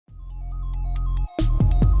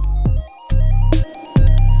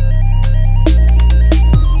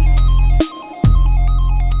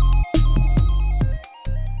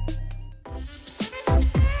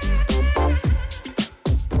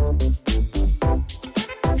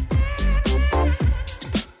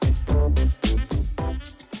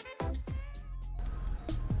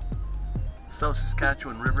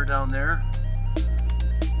Saskatchewan River down there.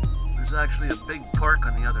 There's actually a big park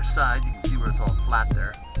on the other side. You can see where it's all flat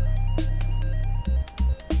there.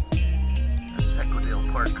 That's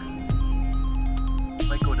Equidale Park.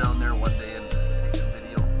 Might go down there one day and take a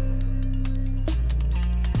video.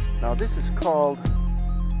 Now this is called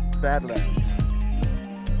Badlands.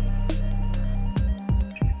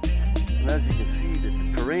 And as you can see, the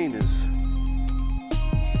terrain is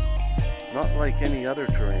not like any other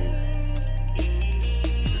terrain.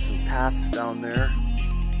 There's some paths down there.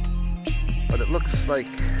 But it looks like,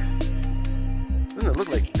 doesn't it look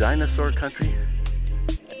like dinosaur country?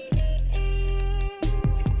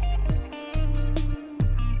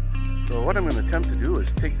 So what I'm going to attempt to do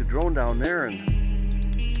is take the drone down there and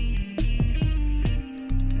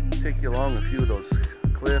take you along a few of those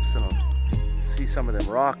cliffs, and I'll see some of them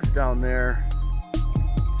rocks down there,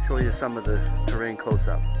 show you some of the terrain close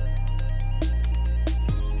up.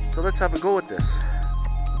 So let's have a go at this.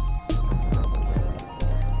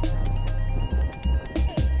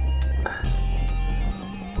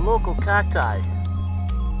 Local cacti.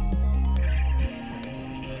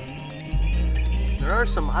 There are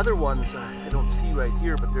some other ones I don't see right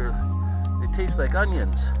here, but they taste like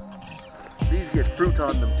onions. These get fruit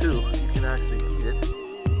on them too. You can actually eat it.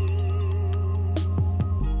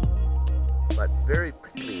 But very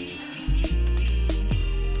pretty.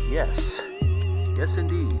 Yes. Yes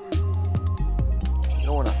indeed. You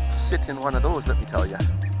don't want to sit in one of those, let me tell you.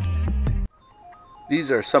 These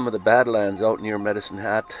are some of the Badlands out near Medicine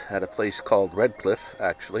Hat at a place called Redcliffe,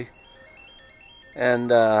 actually. And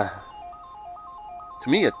to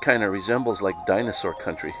me it kind of resembles like dinosaur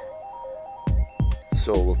country.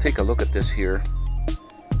 So we'll take a look at this here.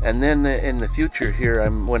 And then in the future here,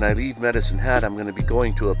 when I leave Medicine Hat, I'm going to be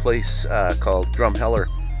going to a place called Drumheller,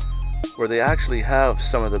 where they actually have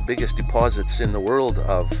some of the biggest deposits in the world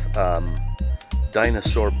of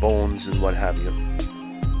dinosaur bones and what have you.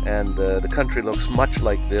 And the country looks much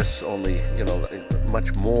like this, only, you know,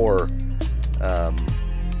 much more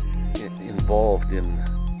involved in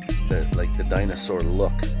the dinosaur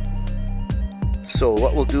look. So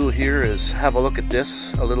what we'll do here is have a look at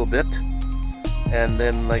this a little bit, and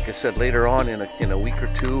then, like I said, later on in a week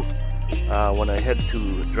or two, when I head to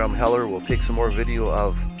Drumheller, we'll take some more video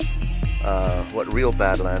of what real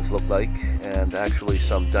Badlands look like, and actually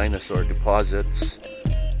some dinosaur deposits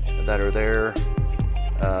that are there.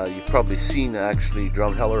 You've probably seen actually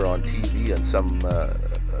Drumheller on TV and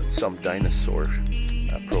some dinosaur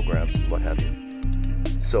programs and what have you.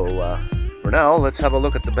 So for now, let's have a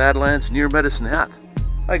look at the Badlands near Medicine Hat.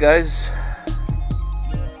 Hi guys.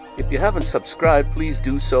 If you haven't subscribed, please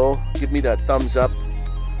do so. Give me that thumbs up.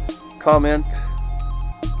 Comment.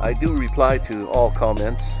 I do reply to all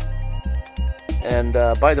comments. And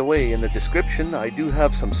by the way, in the description, I do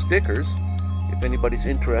have some stickers. If anybody's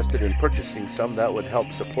interested in purchasing some, that would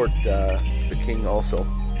help support the King also.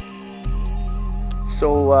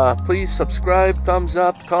 So please subscribe, thumbs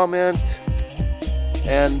up, comment,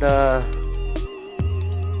 and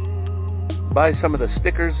buy some of the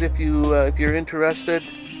stickers if you're interested,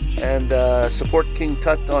 and support King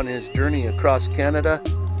Tut on his journey across Canada.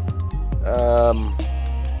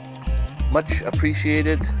 Much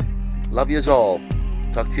appreciated. Love yous all.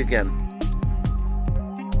 Talk to you again.